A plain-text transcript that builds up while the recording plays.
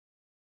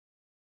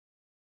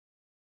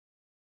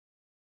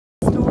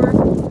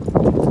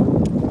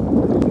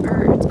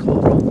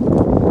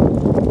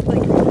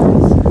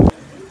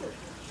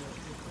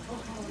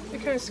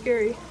of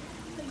scary.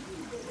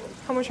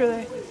 How much are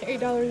they?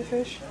 $8 a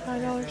fish?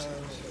 $9?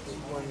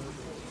 One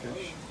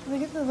fish. They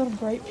get the little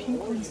bright pink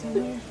ones in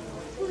there.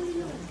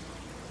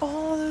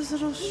 Oh, those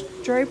little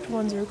striped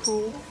ones are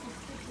cool.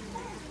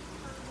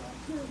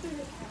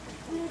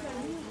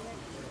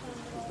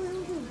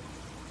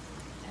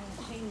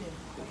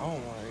 I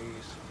don't want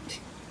these.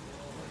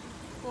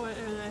 What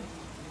are they?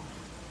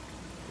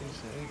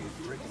 They get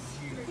freaking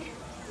huge.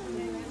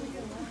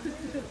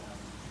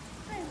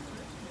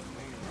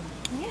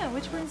 Yeah,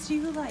 which ones do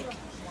you like?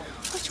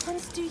 Which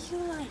ones do you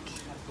like?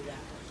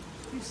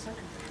 You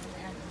sucker.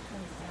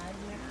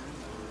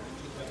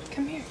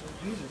 Come here.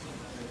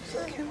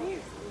 Come here.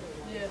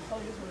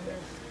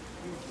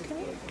 Come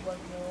here.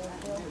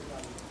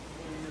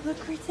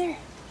 Look right there.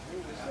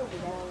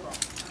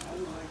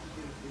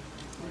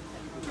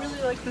 I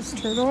really like this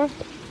turtle.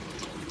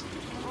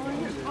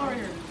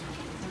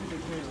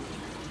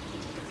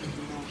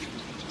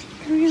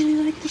 I really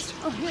like this.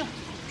 Oh, yeah.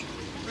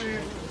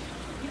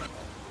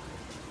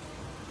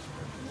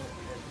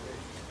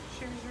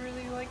 She was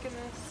really liking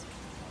this.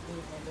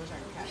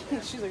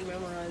 She's like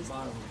memorized.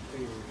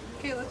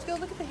 Okay, let's go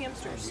look at the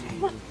hamsters.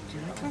 Can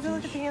we go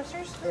look at the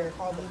hamsters? Or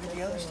I'll look at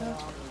the other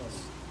stuff.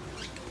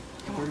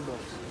 $30.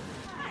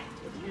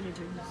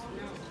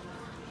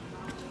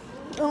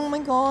 Oh my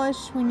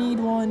gosh, we need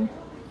one.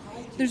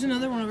 There's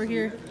another one over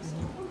here.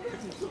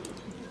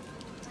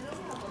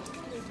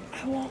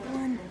 I want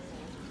one.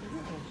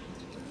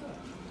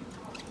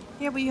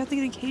 Yeah, but you have to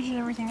get a cage and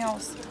everything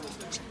else.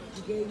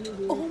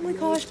 Oh my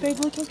gosh, babe,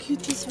 look how cute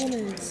this one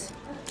is.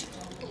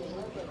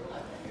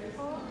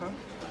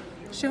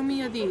 Show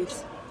me of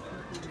these.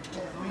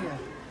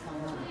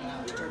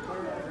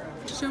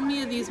 Show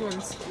me of these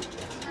ones.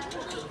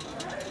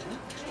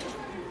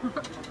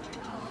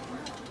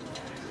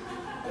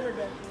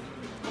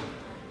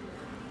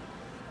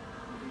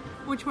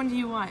 Which one do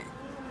you want?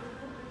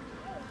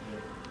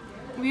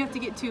 We have to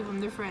get two of them.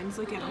 They're friends.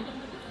 Look at them.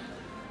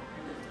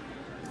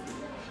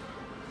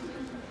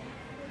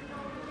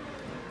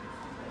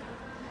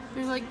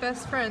 They're like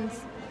best friends.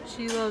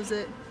 She loves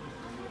it.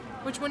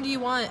 Which one do you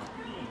want?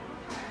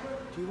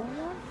 Do you want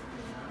one?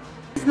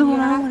 This is the one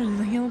I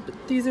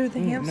wanted. These are the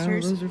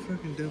hamsters. No, those are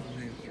fucking devil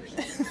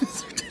hamsters.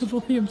 Those are devil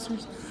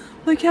hamsters.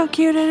 Look how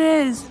cute it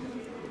is.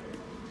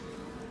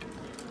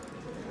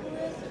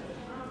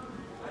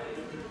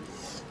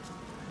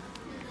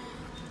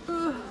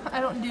 Ugh, I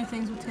don't do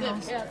things with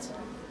tails.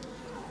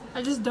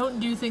 I just don't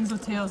do things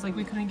with tails. Like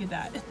we couldn't get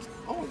that.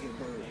 I want to get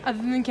bird. Other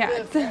than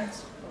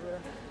cats.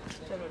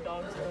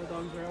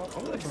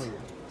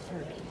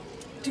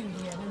 Dude,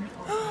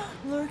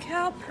 look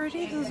how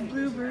pretty those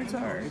blue birds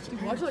are.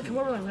 Watch it like come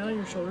over like on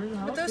your shoulders.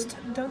 But those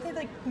don't they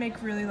like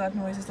make really loud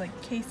noises? Like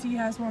Casey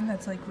has one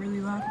that's like really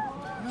loud.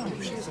 No,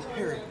 she has a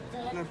parrot.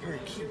 Not a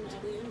parakeet.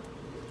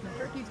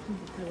 Parakeets can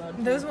be pretty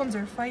loud. Those ones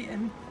are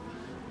fighting.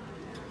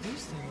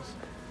 These things.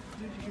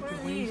 Dude, you What get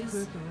are the wings these?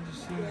 clipped and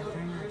just see your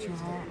finger at your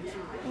heart.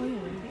 Oh yeah.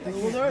 They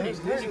Well, can't-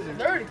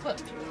 they're already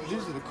clipped.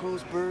 These are the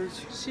coolest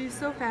birds. She's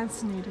so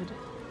fascinated.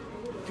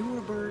 Do you want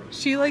a bird?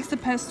 She likes the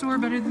pet store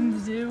better than the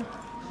zoo.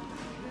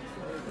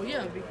 Well,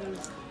 yeah,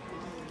 because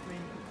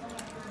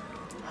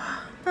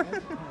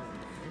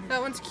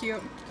That one's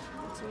cute.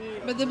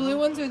 But the blue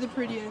ones are the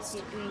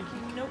prettiest.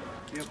 Nope.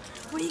 Yep.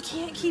 We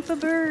can't keep a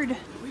bird.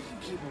 We can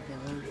keep a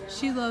bird.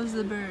 She loves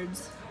the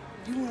birds.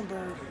 Do you want a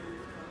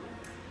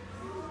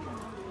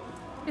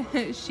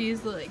bird?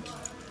 She's like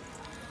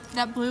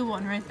that blue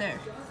one right there.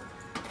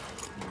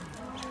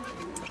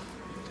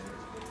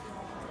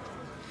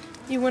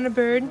 You want a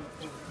bird?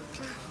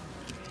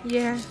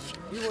 Yeah.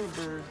 You want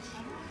a bird?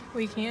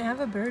 We can't have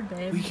a bird,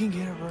 babe. We can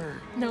get a bird.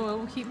 No, it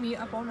will keep me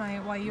up all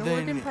night while you're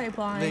working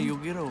pipeline. Then you'll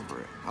get over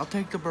it. I'll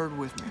take the bird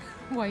with me.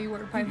 While you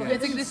work pipeline.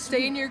 It's like just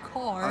stay in your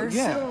car.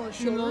 Yeah. In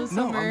the middle of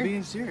No, summer. I'm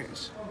being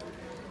serious.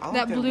 I like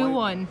That blue white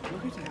one.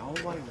 Look at that all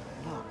white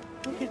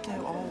one. Look at that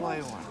all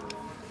white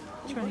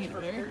one. Trying to get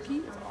a bear.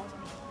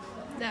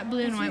 That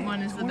blue and white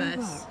one is the $20.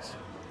 best.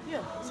 yeah,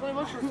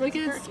 $20 for Look at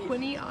his parakeet.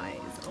 squinty eyes.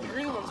 Oh The my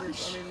green ones are.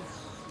 gosh.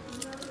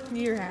 I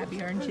mean, You're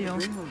happy, aren't you?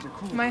 Green ones are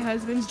cool. My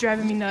husband's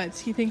driving me nuts.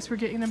 He thinks we're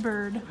getting a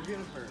bird. We're getting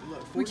a bird.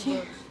 Look, We $40.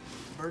 can't.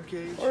 Bird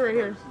cage. or right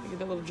here. You get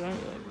that little giant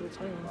like little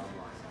tiny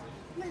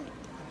one.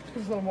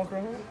 Just let them walk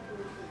around.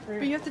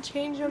 But you have to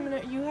change them,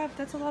 and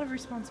that's a lot of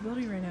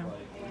responsibility right now.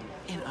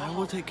 And I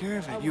will take care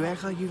of it. You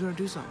act like you're gonna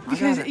do something.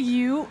 Because I got it.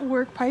 you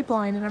work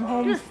pipeline, and I'm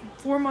home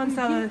 4 months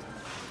out of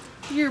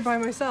the year by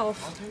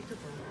myself. I'll take the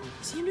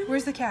bird.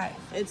 Where's the cat?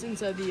 It's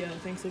inside the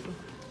thing sleeping.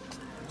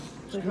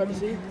 Like hard to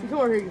see. If you come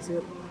over here, you can see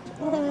it.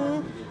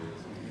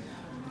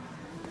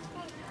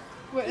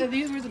 What, are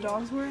these where the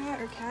dogs were at,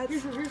 or cats?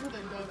 Here's what the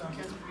dogs and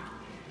cats would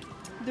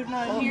be. They're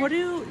not here.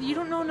 You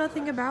don't know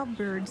nothing about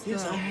birds, though.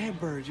 Yes, I had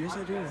birds. Yes,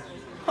 I do.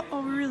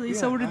 Oh, really? Yeah,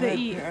 So what do I they had-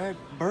 eat? I had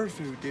bird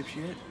food,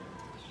 dipshit.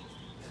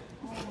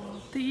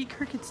 They eat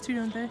crickets too,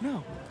 don't they?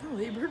 No, Oh,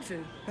 they eat bird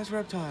food. that's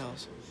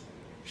reptiles.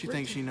 She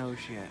thinks she knows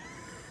shit.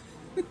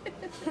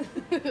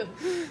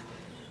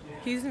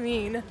 He's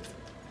mean. No,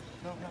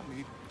 not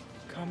me.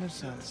 Common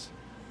sense.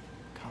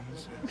 common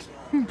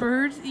sense.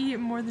 Birds eat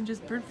more than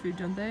just bird food,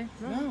 don't they?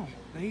 No,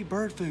 they eat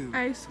bird food.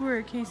 I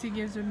swear Casey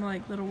gives them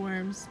like little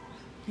worms.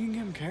 You can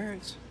give them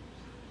carrots.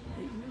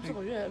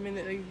 Yeah, I mean,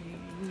 you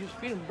can just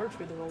feed them bird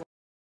food.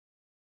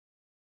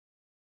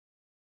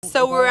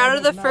 So we're out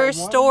of the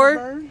first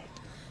store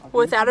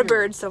without a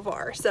bird so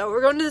far. So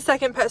we're going to the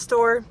second pet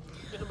store.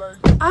 Get a bird.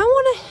 I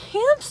want a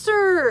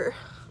hamster.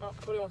 Oh,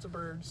 Cody wants a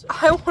bird. So.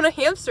 I want a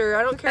hamster.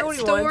 I don't care what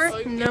he wants.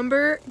 wants.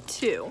 Number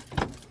 2.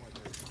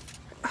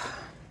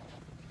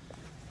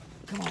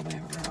 Come on, baby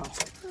girl.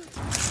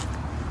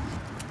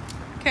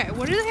 Okay,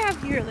 what do they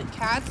have here? Like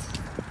cats?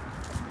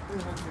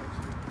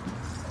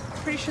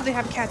 Pretty sure they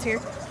have cats here.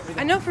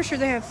 I know for sure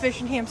they have fish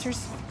and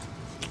hamsters.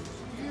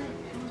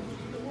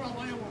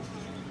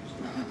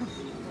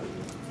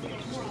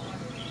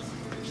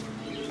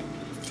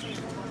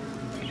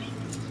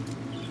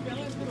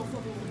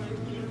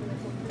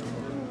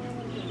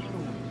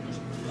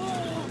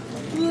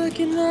 Look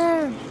in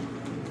there.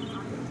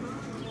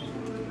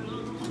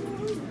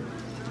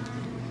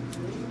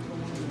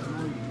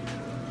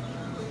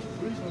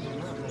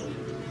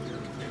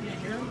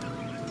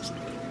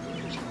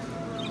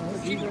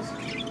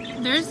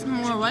 There's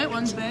more white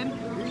ones, babe.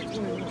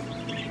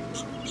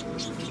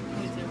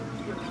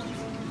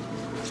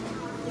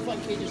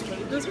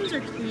 Those ones are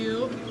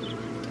cute.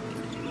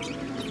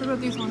 What about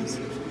these ones?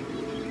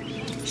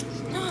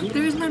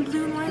 There's my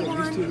blue and white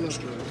one.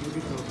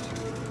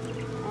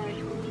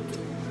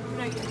 We're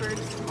not getting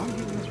birds.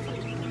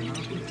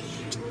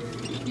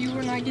 You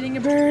were not getting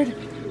a bird.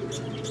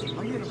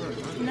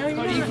 No, you're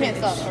not. You can't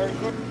stop.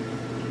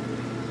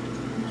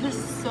 There's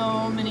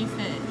so many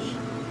fish.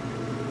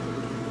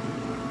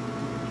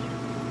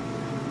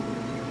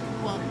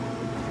 Well.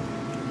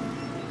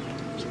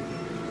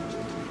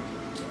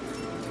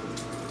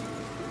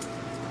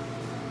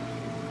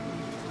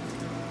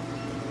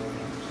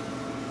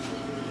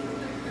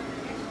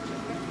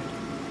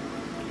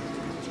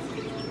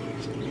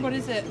 What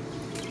is it?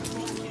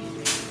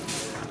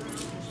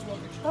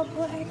 A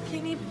black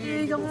guinea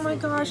pig. Oh my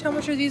gosh, how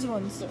much are these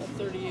ones?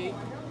 38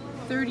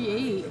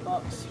 $38.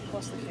 bucks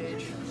plus the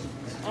cage.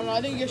 I don't know.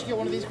 I think you should get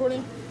one of these,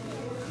 Courtney.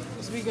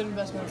 This would be a good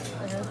investment.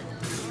 Right here.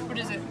 What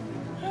is it?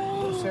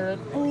 Ferret.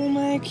 Oh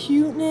my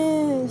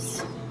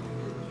cuteness.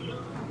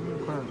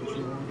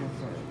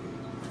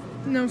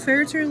 No,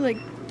 ferrets are like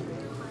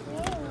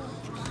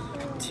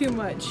too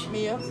much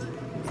Mia.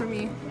 for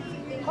me.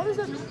 How does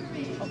that?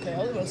 Okay, I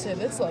was gonna say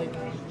that's like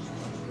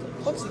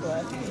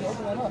plexiglass. You can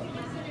open that up.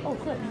 Oh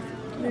crap!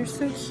 They're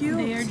so cute.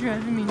 They are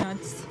driving me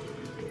nuts.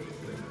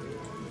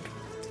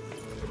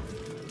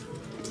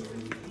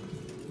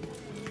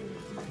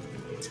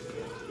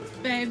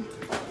 Babe.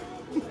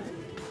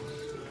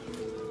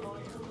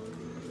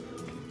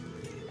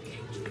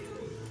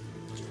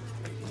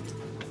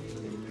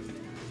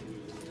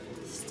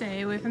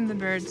 Stay away from the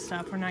bird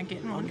stuff. We're not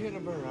getting I'm one. getting a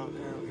bird out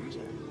there. What you say?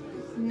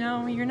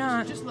 No, you're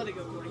not. Just let it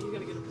go, Courtney. You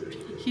gotta get a bird.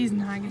 He's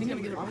not getting Gotta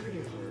a get a bird. bird. I'm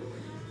getting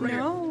a bird.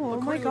 No,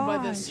 oh my Courtney would buy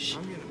gosh. this.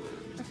 I'm getting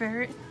A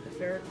ferret. A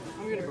ferret.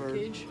 I'm gonna Bird.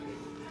 cage.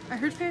 I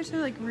heard ferrets are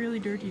like really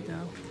dirty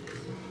though.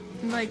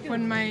 Like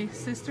when my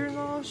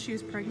sister-in-law, she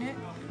was pregnant,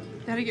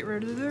 they had to get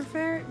rid of their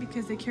ferret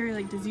because they carry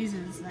like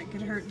diseases that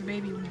could hurt the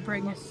baby when they're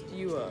pregnant.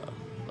 You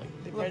like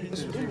they a bird.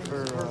 This would be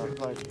for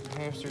like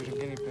hamsters and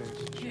guinea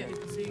pigs. Yeah, you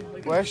can see.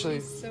 Like, Well, actually,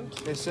 So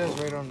cute. it says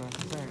right on the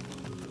thing.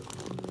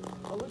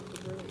 oh, look,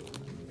 the bird.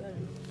 That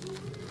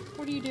is-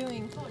 What are you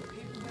doing? It's not like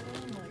paper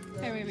bedding, like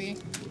that. Hey, baby.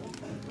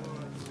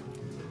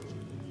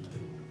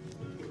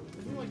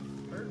 There's no, like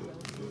bird bedding.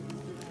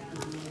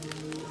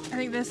 I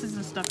think this is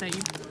the stuff that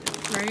you,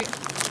 right?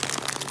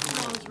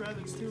 No, it's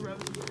rabbits too.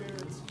 Rabbits and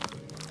ferrets.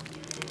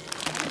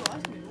 Oh,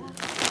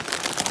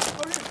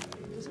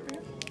 yeah. Is it right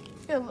here?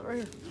 Yeah, look, right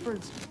here.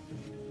 Birds.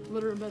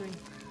 Litter and bedding.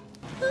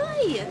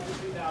 Hi.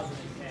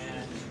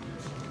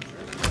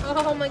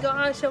 Oh my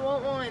gosh, I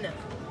want one.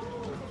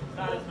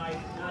 Not as nice,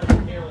 not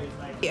as nearly as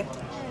nice. Yeah.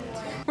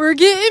 We're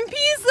getting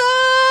pizza.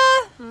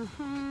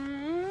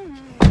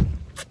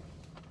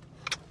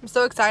 I'm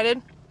so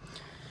excited.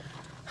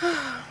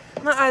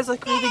 My eyes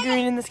look really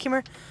green in this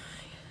camera.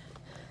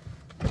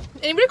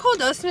 Anybody call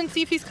Dustin and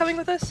see if he's coming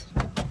with us?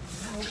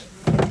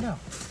 No.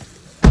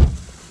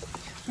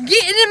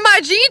 Getting in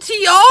my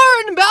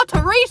GTR and about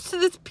to race to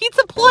this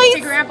pizza place.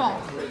 Hey, Grandpa.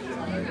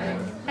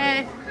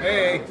 Hey.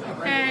 Hey,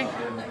 Hey.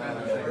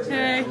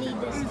 Hey.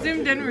 I'm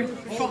zoomed in real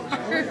far.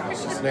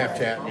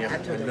 Snapchat, yeah.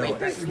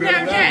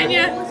 Snapchatting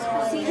ya.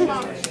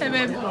 Hey,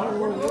 babe.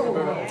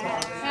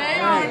 Hey,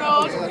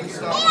 Arnold.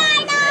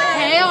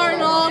 Hey,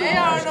 Arnold. Hey,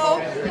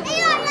 Arnold.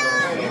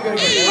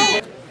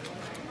 Hey.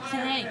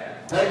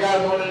 Hey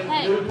guys, on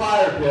that new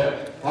fire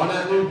pit. On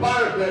that new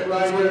fire pit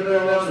right here,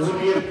 who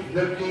do you get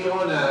 50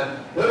 on that?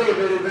 Who do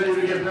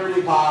you get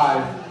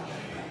 35?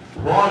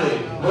 20,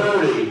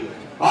 30.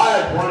 I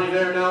have 20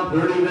 there now,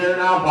 30 there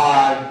now,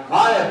 5.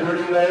 I have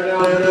 30 there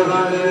now,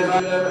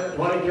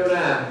 22 and a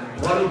half,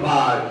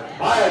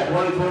 25. I have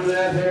 22 and a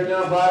half here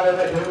now, 5. I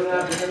have 2 and a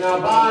half here now,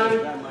 5.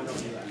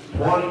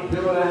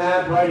 22 and a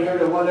half right here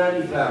to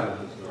 197.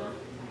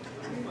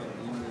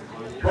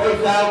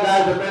 Choice out,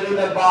 guys, of any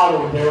of the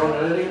bottles here,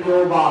 on any of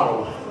your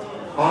bottles.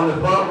 On the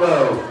front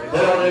row.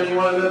 Hit on any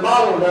one of the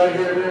bottles right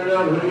here.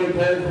 Who get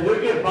 10?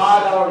 Who get $5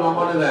 on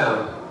one of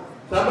them?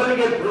 Somebody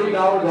get $3 a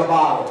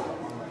bottle.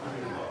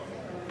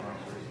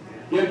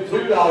 Give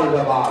 $2 a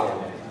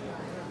bottle.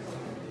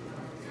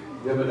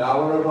 Give $1 a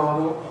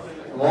bottle.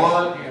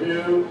 1,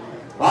 2.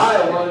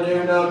 Buy one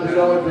here now. $2,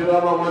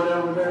 $2 on one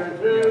over there.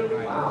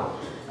 2. Wow.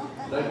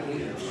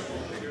 19.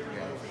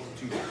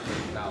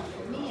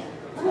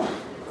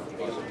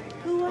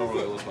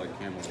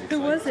 Who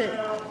was it?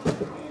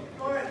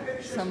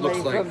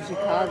 Somebody from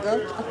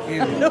Chicago.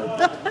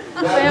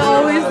 I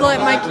always let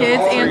my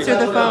kids answer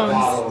the phones.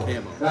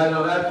 I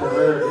know that's the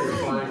bird. You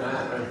find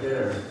that right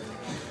there.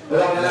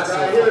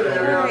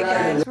 Alright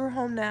guys, we're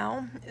home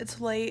now. It's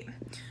late.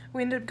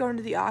 We ended up going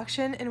to the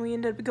auction and we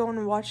ended up going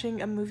and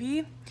watching a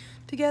movie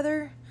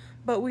together,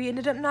 but we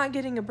ended up not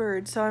getting a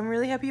bird, so I'm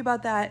really happy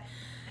about that.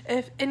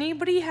 If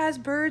anybody has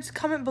birds,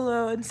 comment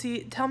below and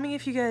tell me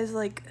if you guys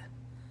like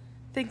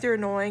think they're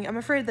annoying. I'm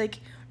afraid like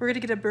we're gonna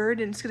get a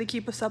bird and it's gonna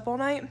keep us up all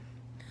night.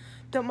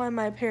 Don't mind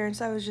my parents,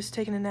 I was just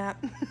taking a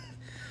nap.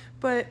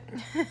 But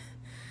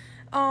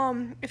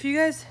if you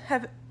guys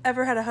have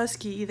ever had a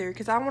husky either,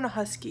 because I want a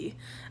husky.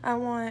 I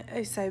want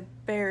a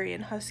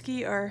Siberian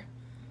husky or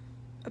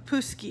a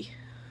Pusky,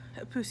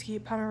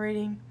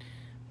 Pomeranian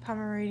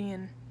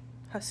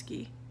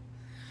husky.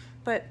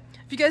 But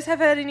if you guys have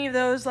had any of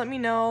those, let me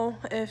know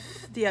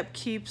if the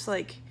upkeeps,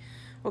 like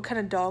what kind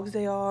of dogs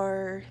they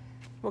are,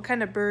 what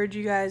kind of bird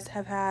you guys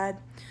have had.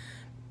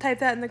 Type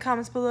that in the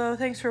comments below.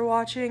 Thanks for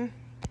watching.